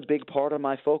that is a big part of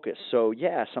my focus. So,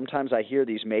 yeah, sometimes I hear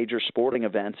these major sporting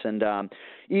events, and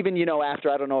even, you know,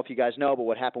 after, I don't know if you guys know, but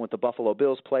what happened with the Buffalo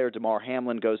Bills player, Damar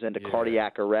Hamlin, goes into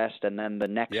cardiac arrest, and then the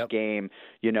next game,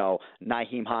 you know,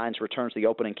 Nyheim Hines returns the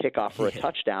opening kickoff for a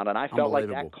touchdown, and I felt like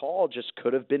that call just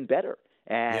could have been better.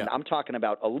 And I'm talking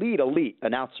about elite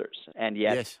announcers, and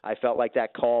yet I felt like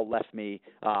that call left me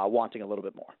wanting a little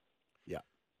bit more.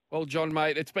 Well, John,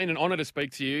 mate, it's been an honour to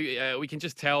speak to you. We can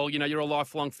just tell, you know, you're a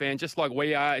lifelong fan, just like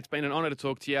we are. It's been an honour to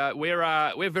talk to you.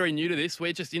 We're very new to this.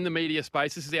 We're just in the media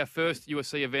space. This is our first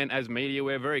UFC event as media.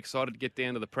 We're very excited to get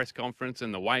down to the press conference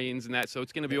and the weigh-ins and that. So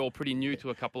it's going to be all pretty new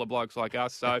to a couple of blokes like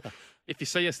us. So if you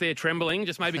see us there trembling,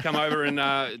 just maybe come over and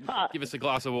give us a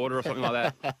glass of water or something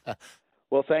like that.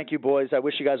 Well, thank you, boys. I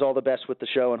wish you guys all the best with the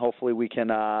show, and hopefully we can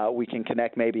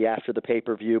connect maybe after the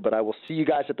pay-per-view. But I will see you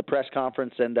guys at the press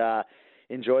conference, and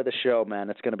enjoy the show, man.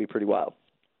 It's going to be pretty wild.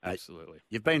 Absolutely.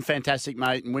 You've been fantastic,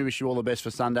 mate, and we wish you all the best for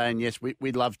Sunday. And, yes,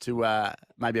 we'd love to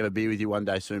maybe have a beer with you one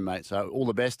day soon, mate. So all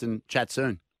the best and chat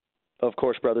soon. Of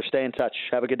course, brother. Stay in touch.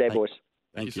 Have a good day, boys.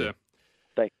 Thank you, sir.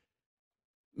 Thanks.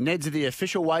 Neds are the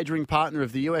official wagering partner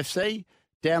of the UFC.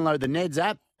 Download the Neds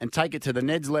app and take it to the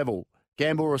Neds level.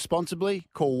 Gamble responsibly.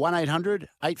 Call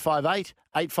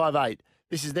 1-800-858-858.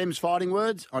 This is Them's Fighting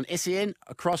Words on SEN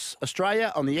across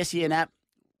Australia on the SEN app.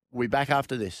 We'll be back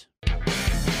after this.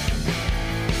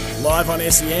 Live on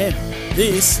SEN,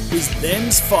 this is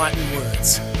Them's Fighting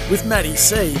Words with Matty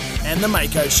C and the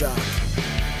Mako Shark.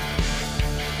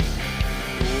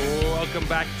 Welcome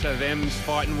back to Them's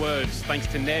Fighting Words. Thanks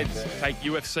to Neds. Take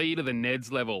UFC to the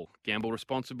Neds level. Gamble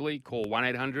responsibly. Call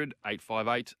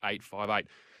 1-800-858-858.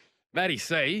 Matty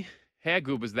C, how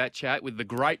good was that chat with the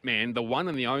great man, the one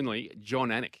and the only, Jon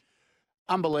Anik?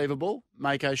 Unbelievable,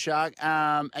 Mako Shark.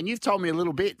 And you've told me a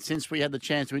little bit since we had the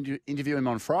chance to interview him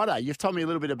on Friday. You've told me a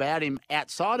little bit about him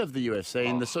outside of the UFC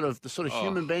and the sort of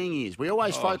human being he is. We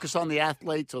always focus on the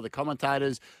athletes or the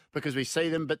commentators because we see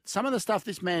them, but some of the stuff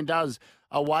this man does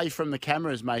away from the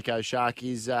cameras, Mako Shark,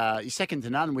 is second to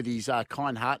none with his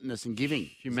kind-heartedness and giving.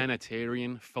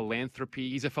 Humanitarian, philanthropy.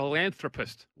 He's a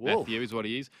philanthropist, Whoa. Matthew, is what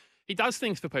he is. He does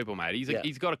things for people, mate.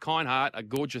 He's got a kind heart, a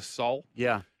gorgeous soul.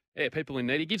 Yeah. Yeah, people in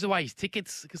need. He gives away his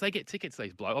tickets because they get tickets.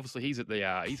 These blokes. Obviously, he's at the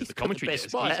commentary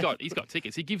desk. He's got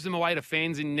tickets. He gives them away to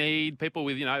fans in need, people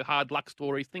with hard luck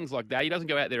stories, things like that. He doesn't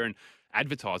go out there and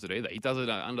advertise it either. He does it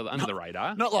under the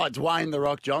radar. Not like Dwayne The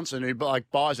Rock Johnson, who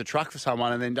buys a truck for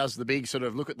someone and then does the big sort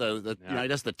of look at he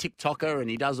does the TikToker and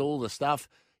he does all the stuff.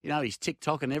 He's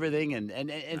TikTok and everything, and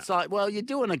it's like, well, you're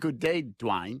doing a good deed,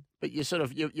 Dwayne, but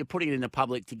you're putting it in the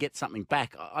public to get something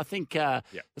back. I think the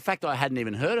fact that I hadn't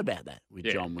even heard about that with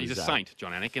John was... He's a saint,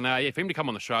 John Anik, and for him to come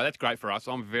on the show, that's great for us.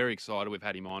 I'm very excited we've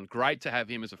had him on. Great to have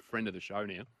him as a friend of the show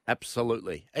now.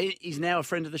 Absolutely. He's now a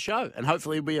friend of the show, and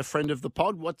hopefully he'll be a friend of the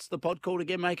pod. What's the pod called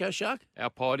again, Mako Shark? Our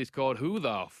pod is called Who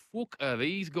the Fuck Are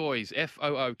These Guys?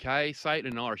 FOOK. Say it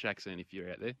in an Irish accent if you're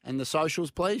out there. And the socials,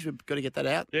 please. We've got to get that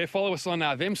out. Yeah, follow us on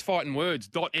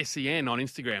themsfightingwords.sen on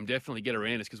Instagram. Definitely get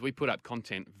around us because we put up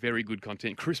content, very good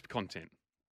content, crisp content.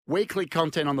 Weekly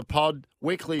content on the pod,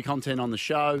 weekly content on the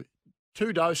show,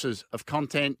 2 doses of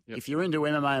content. Yep. If you're into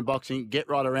MMA and boxing, get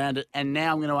right around it. And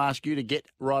now I'm going to ask you to get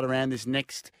right around this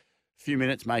next few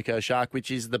minutes, Mako Shark, which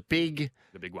is the big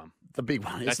one. The big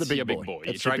one. That's the big big boy.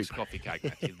 It's Drake's coffee cake,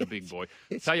 Matthew, the big boy.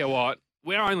 Tell you what,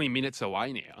 we're only minutes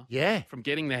away now from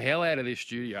getting the hell out of this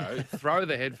studio, throw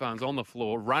the headphones on the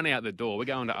floor, run out the door. We're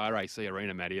going to RAC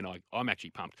Arena, Matty, and I'm actually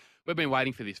pumped. We've been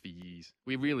waiting for this for years.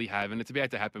 We really have, and it's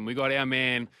about to happen. We got our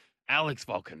man, Alex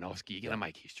Volkanovski, going to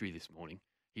make history this morning.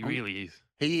 He really is.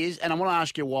 He is, and I want to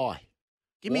ask you why.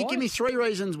 Give me 3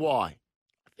 reasons why.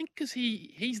 I think because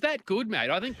he's that good, mate.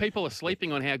 I think people are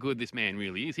sleeping on how good this man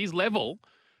really is. His level,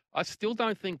 I still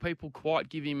don't think people quite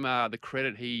give him the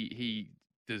credit he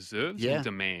deserves and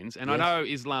demands. And I know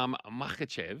Islam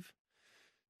Makhachev,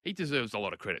 he deserves a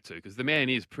lot of credit too because the man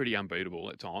is pretty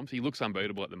unbeatable at times. He looks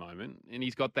unbeatable at the moment, and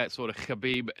he's got that sort of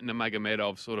Khabib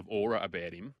Nurmagomedov sort of aura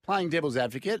about him. Playing devil's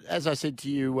advocate, as I said to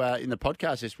you in the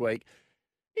podcast this week,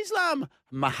 Islam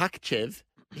Makhachev,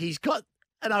 he's got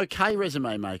an okay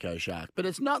resume, Mako Shark, but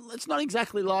it's not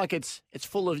exactly like it's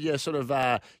full of your sort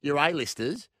of your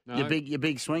A-listers, your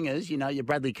big swingers, your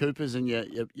Bradley Coopers and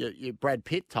your Brad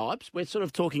Pitt types. We're sort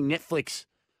of talking Netflix.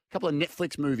 Couple of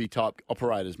Netflix movie type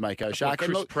operators, Mako Shark.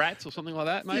 Chris Pratts or something like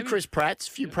that, maybe? A few Chris Pratts,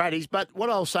 a few Pratties. But what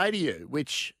I'll say to you,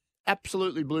 which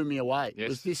absolutely blew me away,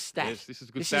 was this stat. Yes, this is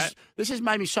a good stat. This has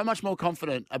made me so much more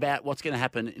confident about what's going to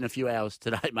happen in a few hours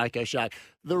today, Mako Shark.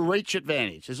 The reach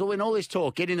advantage. There's all this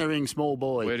talk, get in the ring, small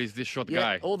boy. Where is this shot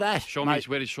guy? All that. Show me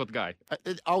where is shot guy.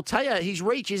 I'll tell you, his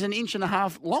reach is 1.5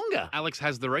 inches longer. Alex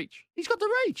has the reach. He's got the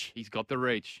reach. He's got the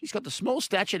reach. He's got the small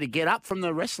stature to get up from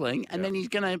the wrestling, and then he's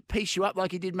going to piece you up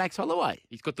like he did Max Holloway.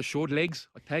 He's got the short legs.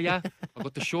 I tell you, I've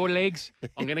got the short legs.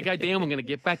 I'm going to go down. I'm going to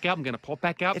get back up. I'm going to pop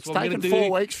back up. It's taken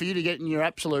 4 weeks for you to get in your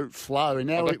absolute flow, and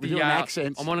now we're doing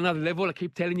accents. I'm on another level. I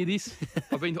keep telling you this.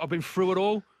 I've been through it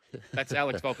all. That's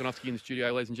Alex Volkanovski in the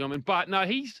studio, ladies and gentlemen. But no,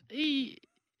 he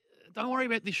don't worry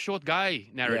about this short guy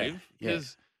narrative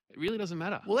because it really doesn't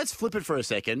matter. Well, let's flip it for a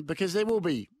second because there will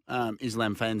be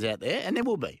Islam fans out there, and there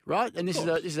will be, right? And this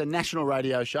is a national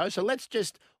radio show, so let's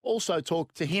just also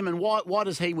talk to him. And why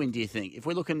does he win? Do you think? If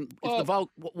we're looking,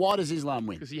 why does Islam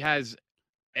win? Because he has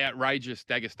outrageous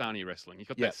Dagestani wrestling. He's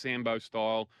got that Sambo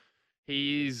style.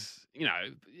 He's,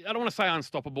 I don't want to say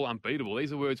unstoppable, unbeatable.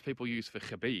 These are words people use for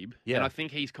Khabib. Yeah. And I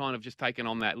think he's kind of just taken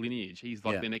on that lineage. He's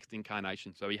like the next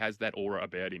incarnation. So he has that aura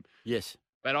about him. Yes.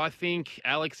 But I think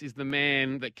Alex is the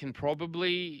man that can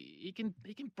he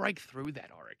can break through that,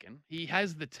 I reckon. He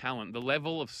has the talent, the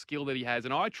level of skill that he has.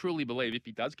 And I truly believe if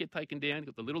he does get taken down, he's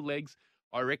got the little legs,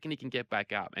 I reckon he can get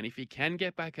back up. And if he can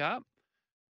get back up,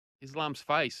 Islam's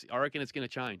face, I reckon it's going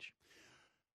to change.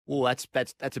 Well, that's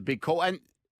a big call. And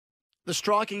the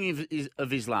striking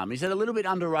of Islam, is that a little bit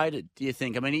underrated, do you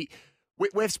think? I mean,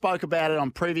 we've spoke about it on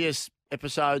previous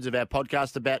episodes of our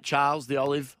podcast about Charles, the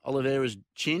Oliveira's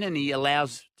chin, and he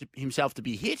allows himself to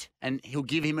be hit, and he'll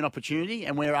give him an opportunity,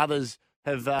 and where others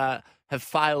have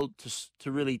failed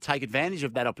to really take advantage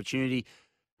of that opportunity,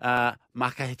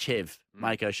 Makhachev,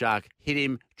 Mako Shark, hit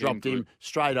him, dropped him,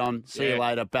 straight on, see you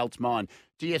later, belt's mine.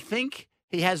 Do you think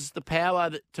he has the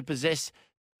power to possess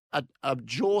a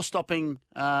jaw-stopping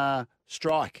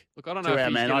strike? Look, I don't know if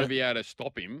he's going to be able to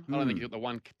stop him. I don't think he's got the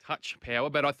one-touch power,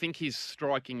 but I think his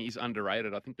striking is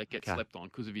underrated. I think that gets slept on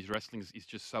because of his wrestling is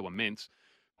just so immense.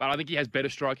 But I think he has better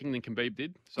striking than Khabib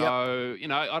did. So,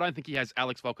 I don't think he has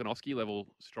Alex Volkanovski level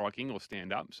striking or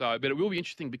stand-up. But it will be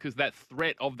interesting because that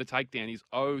threat of the takedown is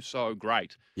oh so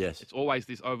great. Yes. It's always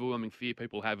this overwhelming fear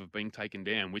people have of being taken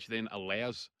down, which then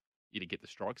allows you to get the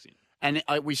strikes in. And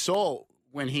we saw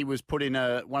when he was put in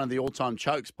one of the all-time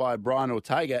chokes by Brian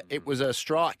Ortega, it was a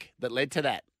strike that led to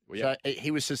that. So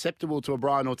he was susceptible to a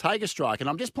Brian Ortega strike. And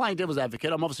I'm just playing devil's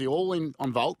advocate. I'm obviously all in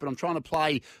on Volk, but I'm trying to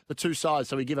play the two sides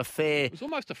so we give a fair... It was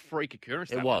almost a freak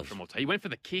occurrence. It was. From Ortega. He went for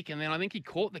the kick, and then I think he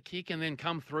caught the kick and then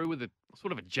come through with a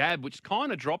sort of a jab, which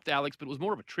kind of dropped Alex, but it was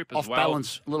more of a trip as well. A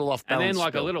little off balance. And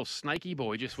then a little snaky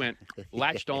boy just went,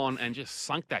 latched on and just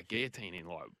sunk that guillotine in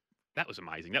low. That was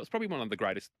amazing. That was probably one of the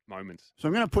greatest moments. So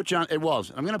I'm going to put you on... It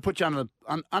was. I'm going to put you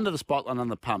under the spotlight on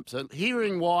the pump. So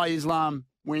hearing why Islam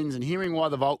wins and hearing why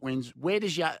the Volk wins, where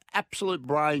does your absolute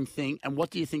brain think, and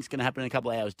what do you think is going to happen in a couple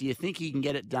of hours? Do you think he can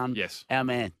get it done? Yes. Our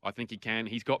man. I think he can.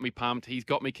 He's got me pumped. He's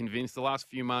got me convinced. The last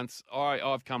few months,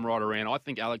 I've come right around. I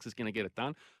think Alex is going to get it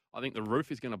done. I think the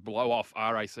roof is going to blow off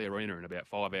RAC Arena in about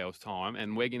 5 hours' time,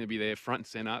 and we're going to be there front and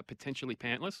centre, potentially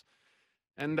pantless.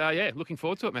 And, looking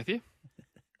forward to it, Matthew.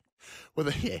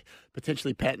 Well,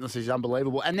 potentially patentless is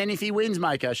unbelievable. And then if he wins,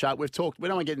 Mako Shark, we don't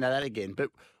want to get into that again,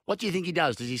 but what do you think he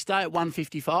does? Does he stay at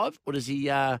 155 or does he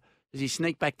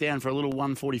sneak back down for a little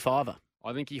 145er?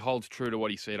 I think he holds true to what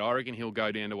he said. I reckon he'll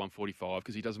go down to 145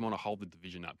 because he doesn't want to hold the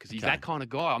division up because he's that kind of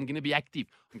guy. I'm going to be active.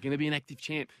 I'm going to be an active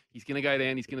champ. He's going to go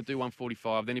down. He's going to do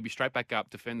 145. Then he'll be straight back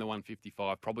up, defend the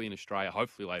 155, probably in Australia,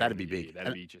 hopefully later. That'd be big.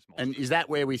 That'd be just monster. And is that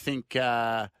where we think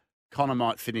Conor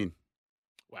might fit in?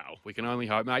 Well, we can only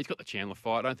hope. No, he's got the Chandler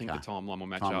fight. I don't think the timeline will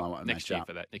match up next year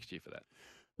for that.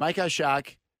 Mako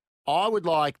Shark, I would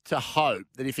like to hope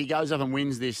that if he goes up and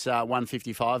wins this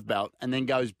 155 belt and then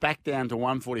goes back down to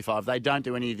 145, they don't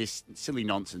do any of this silly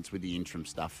nonsense with the interim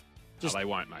stuff. No, they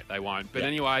won't, mate. They won't. But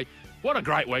anyway, what a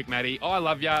great week, Matty. I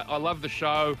love you. I love the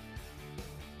show.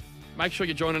 Make sure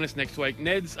you're joining us next week.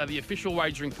 Neds are the official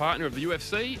wagering partner of the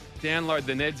UFC. Download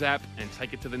the Neds app and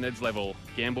take it to the Neds level.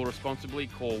 Gamble responsibly.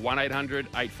 Call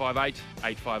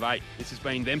 1-800-858-858. This has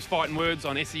been Them's Fighting Words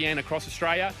on SEN across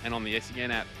Australia and on the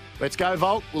SEN app. Let's go,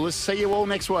 Volt. We'll see you all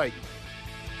next week.